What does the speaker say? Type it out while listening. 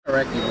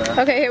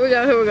Okay, here we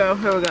go.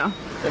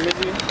 Let me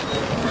see.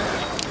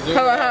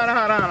 Hold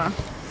on.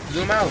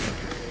 Zoom out.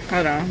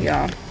 Hold on,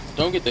 y'all.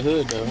 Don't get the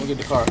hood though. Don't get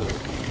the car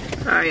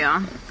hood. Alright,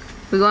 y'all.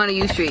 We going to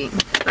U Street.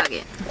 Fuck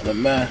it. The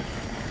man.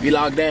 We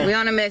locked down. We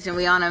on a mission.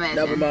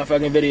 Double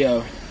motherfucking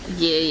video.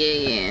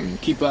 Yeah.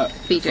 Keep up.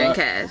 Featuring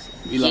Cass.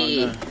 We locked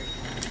down.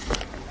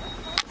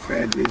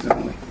 Fat days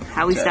only.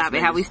 How we stop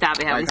it?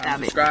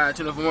 Subscribe,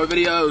 tune in for more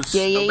videos.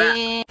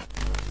 Yeah.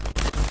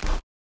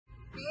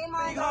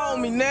 Big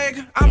homie,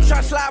 nigga. I'm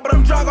tryna slide, but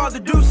I'm drunk off the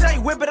do say.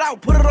 Whip it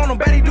out, put it on the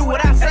Betty, do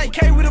what I say.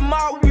 K with the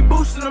mob, we be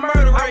boosting the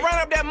murder rate. I run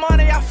up that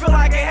money, I feel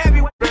like a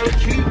heavy. So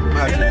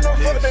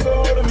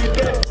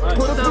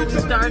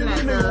starting at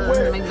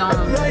the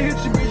McDonald's.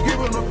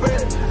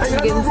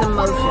 Getting some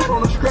motion.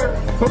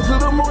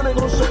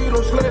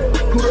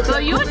 So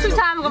you and 2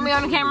 times gonna be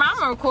on the camera. I'm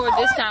gonna record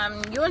this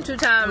time. You and 2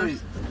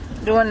 times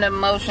doing the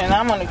motion.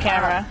 I'm on the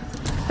camera.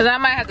 Cause I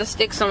might have to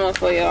stick someone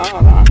for y'all.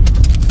 Hold on.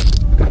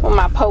 With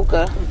my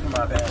poker.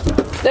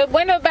 The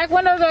back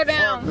windows are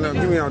down. No,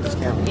 give me on this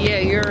camera. Yeah,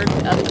 you're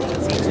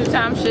see, 2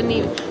 times shouldn't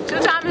even. 2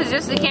 times is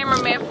just the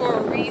cameraman for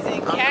a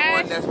reason.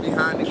 Cash, that's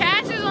behind the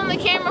Cash is on the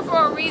camera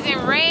for a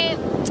reason. Red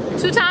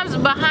 2 times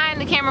behind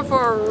the camera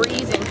for a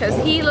reason. Cause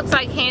he looks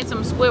like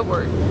handsome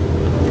Squidward.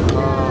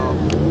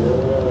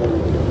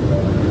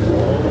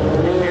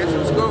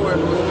 Handsome Squidward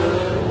was,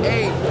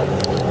 hey,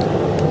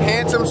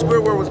 Handsome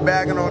Squidward was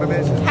bagging all the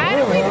bitches. How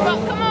do we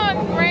come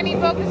on, Randy,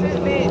 focus this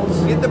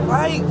bitch. Get the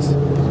bikes.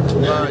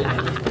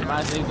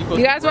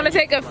 You guys want to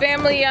take a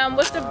family,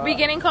 what's the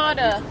beginning called?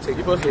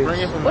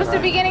 What's the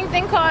beginning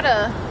thing called?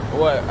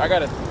 What? I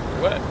gotta,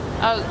 what?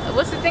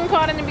 What's the thing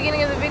called in the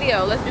beginning of the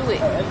video? Let's do it.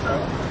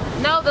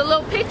 No, the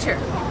little picture.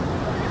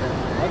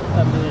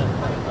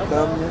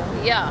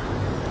 Yeah.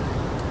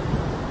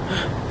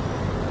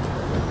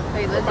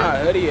 Wait, let's do My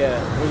hoodie at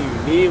when you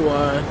need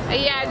one.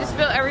 Yeah, I just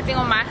spilled everything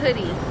on my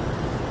hoodie.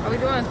 Are we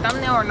doing a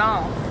thumbnail or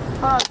no?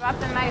 Oh, drop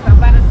the knife. I'm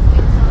about to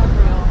stick someone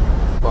real.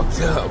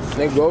 Fucked up.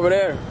 Nigga, go over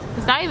there.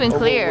 It's not even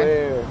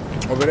clear.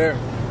 Over there.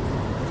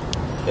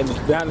 And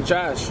behind the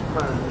trash.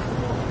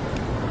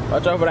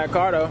 Watch out for that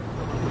car though.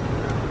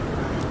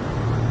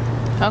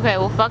 Okay,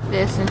 well fuck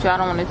this since y'all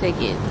don't want to take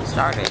it.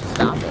 Start it.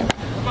 Stop it.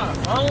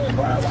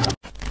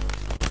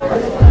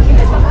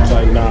 It's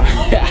like, nah.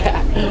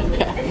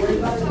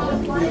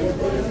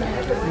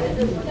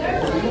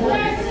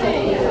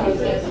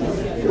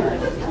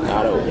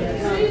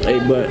 Hey,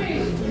 but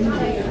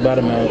about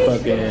a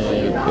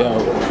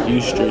motherfucking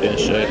U Street and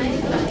shit.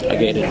 I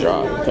gave it a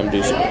drop, come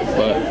do something.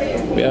 But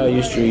we out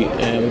U Street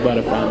and we about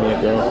to find me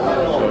a girl.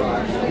 So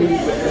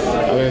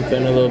I've been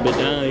feeling a little bit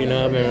down, you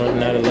know. I've been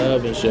running out of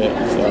love and shit.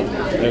 So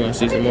they're gonna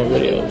see some more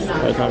videos.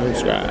 Like, comment,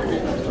 subscribe.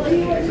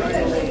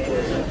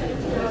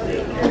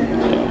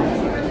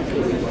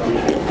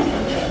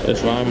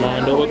 Let's find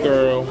mine to a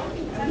girl.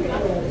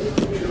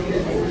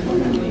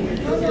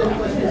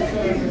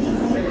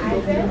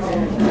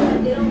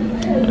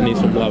 I need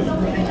some love.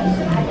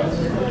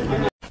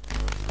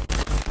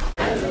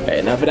 Hey,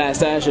 enough of that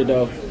sad shit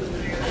though.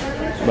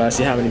 About to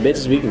see how many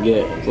bitches we can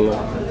get. Cool. I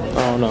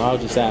don't know, I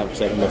was just sad for a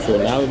second before.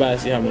 Now we're about to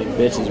see how many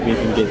bitches we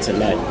can get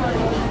tonight.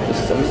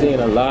 I'm seeing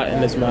a lot in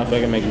this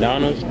motherfucking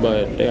McDonald's,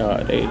 but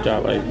they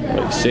drop like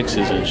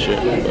 6s and shit.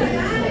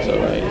 But, so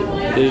like,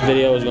 this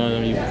video is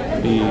gonna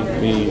be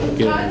me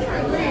getting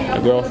a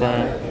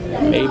girlfriend,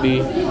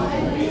 maybe,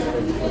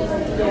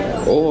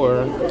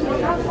 or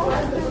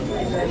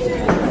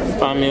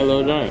find me a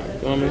little drink.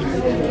 You know what I mean?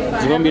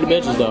 It's gonna be the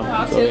bitches though.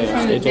 So yeah,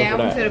 stay tuned for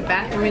that. To the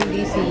bathroom in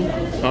DC.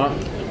 Huh?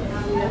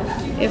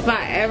 If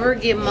I ever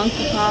get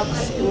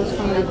monkeypox, it was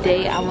from the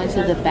day I went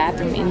to the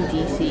bathroom in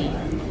DC.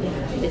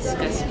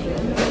 Disgusting.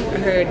 I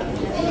heard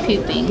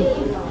pooping.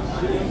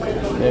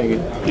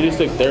 Nigga, you just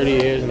took 30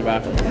 years in the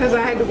bathroom. Because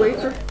I had to wait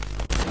for.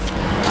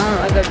 I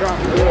don't like a drunk.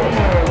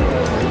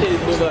 You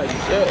just look like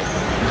shit.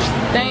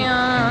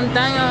 Damn,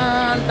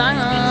 damn,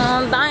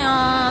 damn,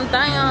 damn, damn,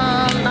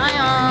 damn,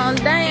 damn,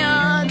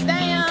 damn,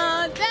 damn.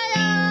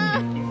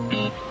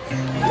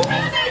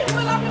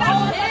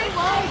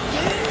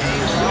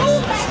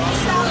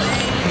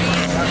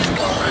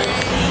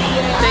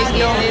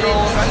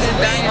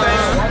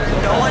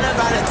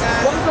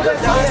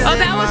 Oh,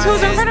 that was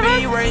who's in front of us?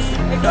 Are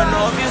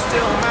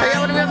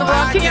y'all want to be on the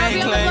wall? Can y'all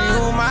be on the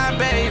wall?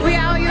 We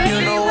out here.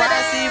 You know what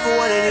I see for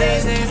what it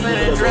is. They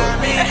finna drive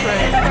me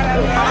crazy.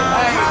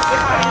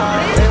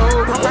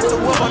 Press the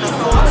whoop on the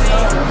 14.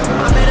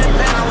 I'm in a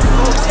band, I was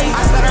 14.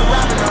 I started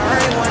rapping, I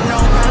heard it one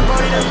note. My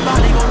body, the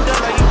body gon' do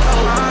like you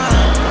cold.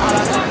 All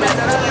I see best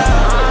that I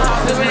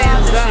love. This shit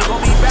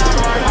gon' be bad,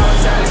 right? I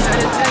was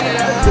excited to take it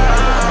up.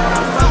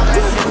 I'm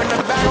from the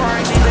back,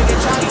 right? Need to get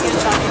chalky, be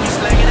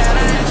slinging that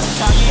ass.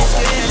 Chalky is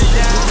getting it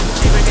down.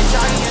 Need to get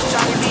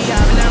chalky, be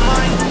having that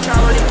money. Can't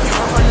really keep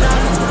up for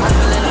nothing. I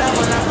feel in love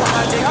when I put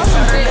my dick in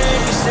her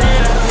leg. You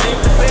said I hate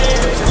the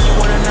bed, since you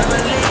wanna never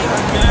leave.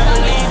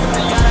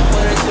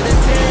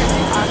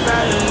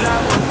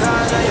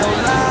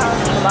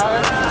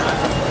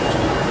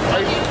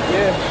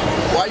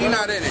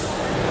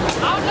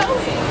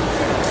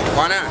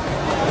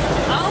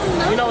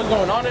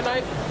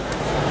 tonight?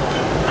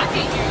 I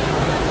can't hear you.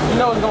 You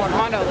know what's going on.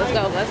 Mondo, let's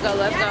go. Let's go.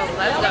 Let's go.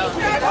 Let's go.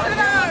 Let's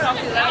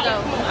go.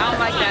 I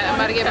don't like that. I'm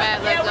about to get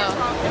mad. Let's go.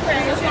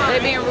 They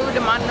being rude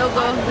to my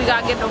nigga. We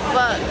gotta get the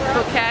fuck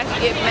for Cash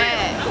get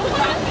mad.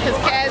 Cause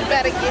Cash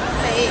better get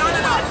paid.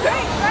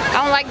 I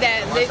don't like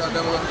that.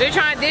 They're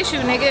trying to diss you,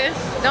 nigga.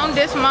 Don't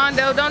diss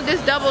Mondo. Don't diss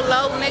Double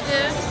Low,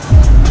 nigga.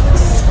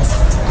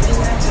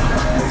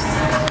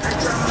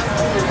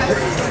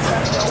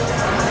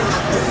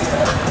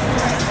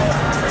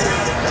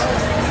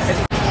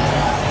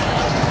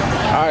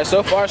 Alright,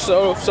 so far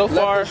so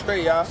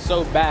straight, y'all.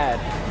 so bad.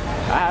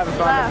 I haven't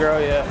found a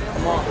girl yet.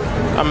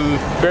 I'm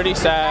pretty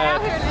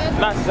sad.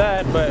 Not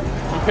sad, but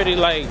I'm pretty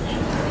like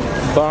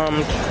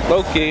bummed,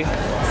 low-key.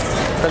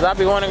 Cause I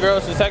be wanting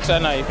girls to sex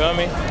at night, you feel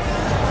me?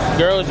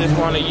 Girls just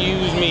want to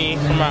use me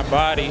for my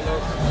body. Use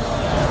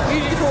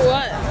you for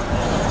what?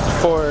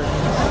 For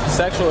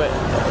sexual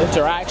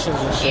interactions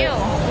and shit. Ew.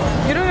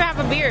 You don't even have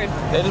a beard.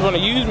 They just want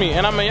to use me,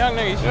 and I'm a young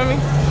nigga, you feel me?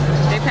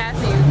 They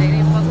passing you. They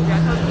didn't fuck with you. I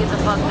told you get the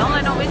fuck. Don't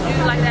let no bitch do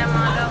you like that,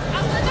 Mondo.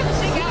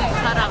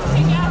 Cut up.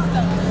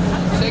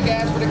 Shake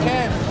ass for the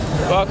cam.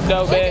 Fuck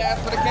though, Shake bitch. ass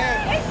for the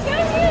cam.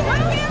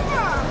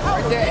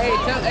 Right there,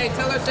 hey,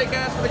 tell her shake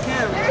ass for the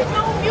cam. There's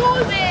no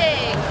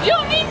music. You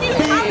don't need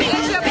music. I think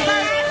it's your first.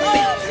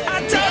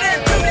 I told her,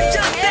 jumpity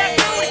jump that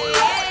booty.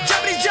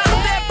 Jumpity jump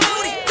that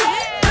booty.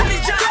 Jumpity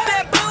jump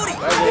that booty.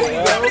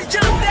 Jumpity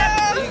jump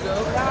that booty.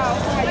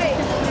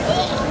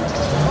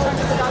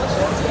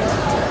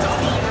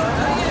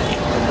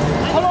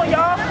 Hold on,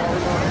 y'all.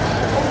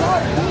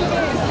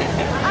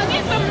 I'll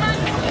get some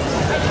money.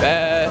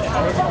 Bad.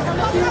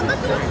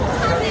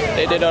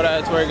 They did all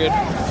that twerking,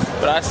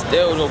 but I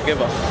still don't give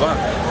a fuck.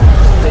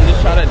 They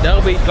just try to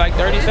double beat like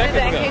 30 seconds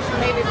In ago. case you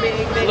made it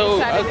big. They Little,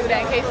 just tried to do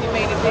that in case you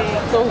made it big. I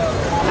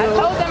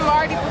told them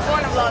already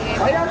before the vlogging.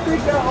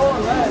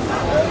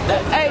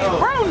 Hey,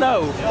 bro,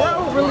 no.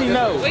 Bro, really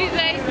no. What you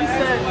say?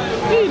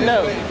 He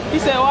know. He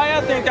said, why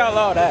y'all think y'all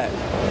all that?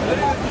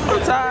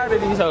 I'm tired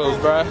of these hoes,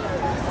 bro.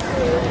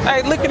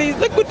 Hey, look at these.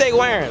 Look what they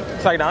wearing.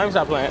 It's like, nah, let me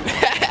stop playing.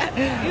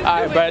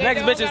 All right, bro.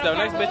 Next bitches though.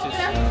 Next bitches.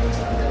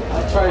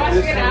 Try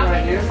this one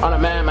right here. On a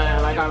man,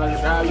 like I was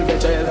described, you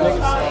bitch ass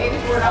niggas.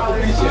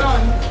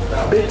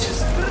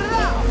 Bitches.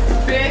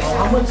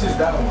 How much is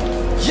that one?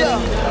 Yeah,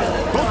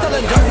 bro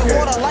selling dirty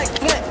water like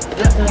Flint.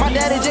 My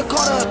daddy just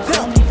caught a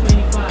attempt.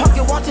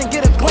 Pocket watch and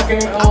get a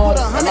glimpse. I put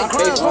 100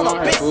 grams on a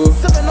bitch.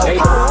 Sipping no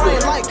power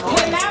rain like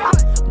Clint.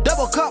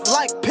 Double cup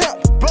like pimp.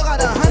 Bro got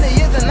 100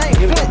 years and ain't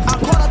Flint. I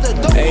caught out the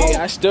dope. Hey,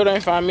 I still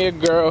didn't find me a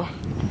girl,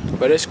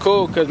 but it's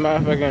cool because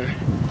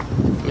motherfucking.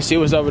 Let me see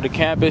what's over the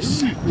campus.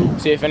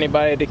 See if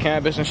anybody at the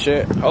campus and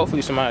shit.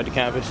 Hopefully somebody at the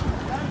campus.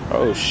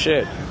 Oh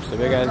shit, it's a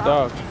big ass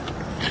dog.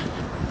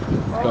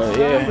 But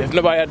yeah, if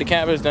nobody at the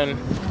campus, then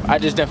I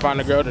just didn't find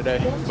a girl today.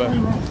 But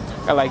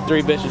got like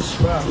 3 bitches.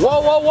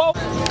 Whoa, whoa, whoa.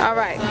 All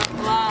right.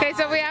 Okay,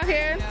 so we out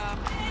here.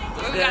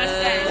 What we gotta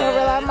say?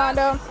 Relax,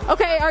 Mondo.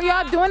 Okay, are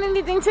y'all doing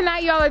anything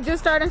tonight? Y'all are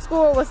just starting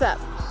school or what's up?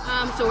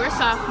 So we're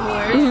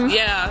sophomores.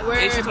 Yeah,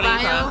 We're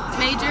bio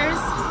majors.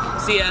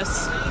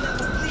 CS.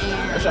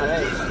 What's your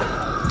name?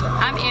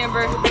 I'm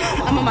Amber.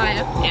 I'm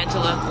Amaya.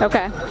 Angela.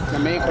 Okay. The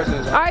main question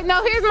is. All right,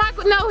 no, here's my,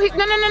 no. Here's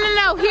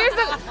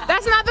the,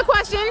 that's not the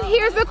question.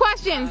 Here's the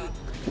question.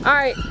 All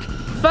right,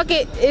 fuck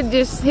it.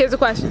 Here's the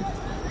question.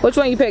 Which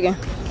one you picking?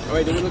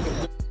 Wait, do we look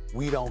at?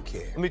 We don't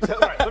care. Let me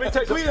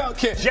tell you. We don't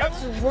care. Yep.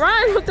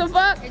 Run, what the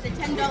fuck? Is it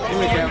 $10?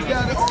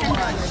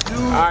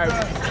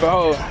 Alright,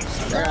 bro.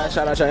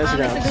 Shout out your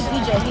Instagram.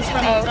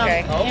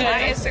 Okay.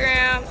 My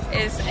Instagram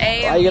is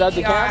A. Why you get out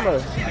the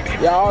camera?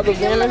 Y'all all go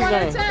get in this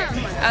thing.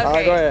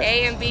 Okay. go ahead.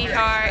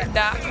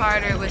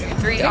 AMBR.Carter with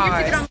 3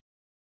 R's.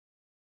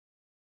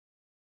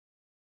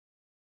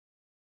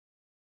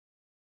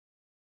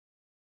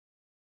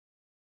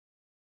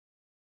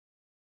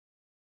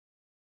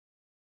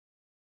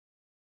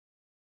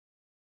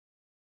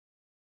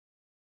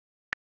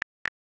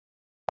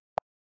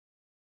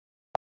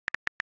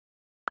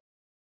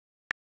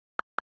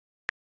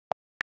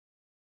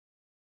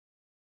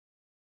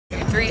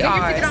 Three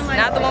R's,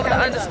 not the one with the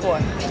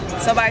underscore.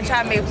 Somebody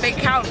tried to make a fake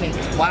count me.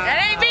 Wow.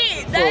 That ain't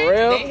me. For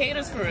real? They hate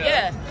us for real.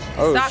 Yeah.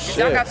 Oh, Stop it. shit.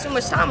 Y'all got too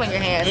much time on your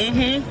hands.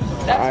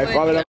 Alright,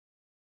 follow them.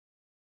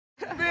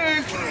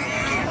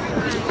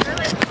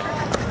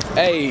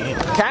 Hey,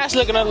 Cash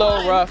looking a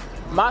little rough.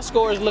 My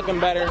score is looking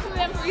better.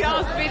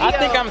 I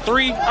think I'm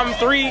 3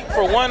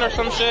 for 1 or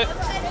some shit.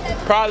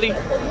 Probably.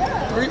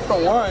 3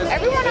 for 1.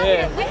 Everyone out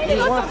here, we need to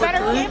go to better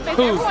campus.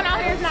 Who? Everyone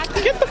out here is not.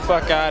 Get the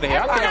fuck out of here.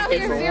 I Everyone think out I'm 3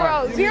 here is for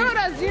 1. 0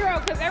 to 0,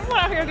 because everyone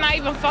out here is not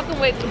even fucking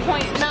with the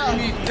points. No.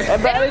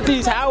 And bro, it's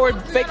these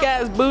Howard fake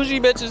ass bougie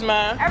bitches,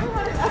 man.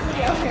 Everyone is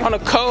okay. On the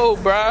code,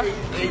 bruh.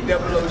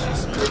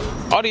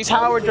 All these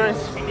Howard drinks.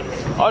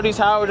 All these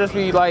Howard just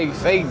be like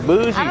fake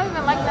bougie. I don't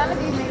even like none of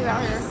these niggas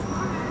out here.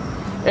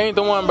 Ain't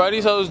the one, bro.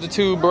 These hoes the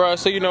 2, bruh.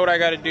 So you know what I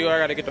gotta do. I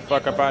gotta get the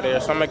fuck up out of here.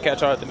 So I'm gonna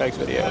catch y'all at the next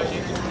video. Back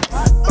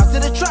to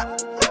the trap.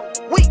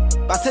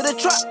 Back to the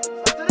trap.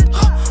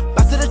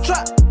 Back to the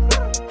trap.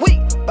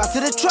 Back to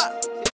the trap.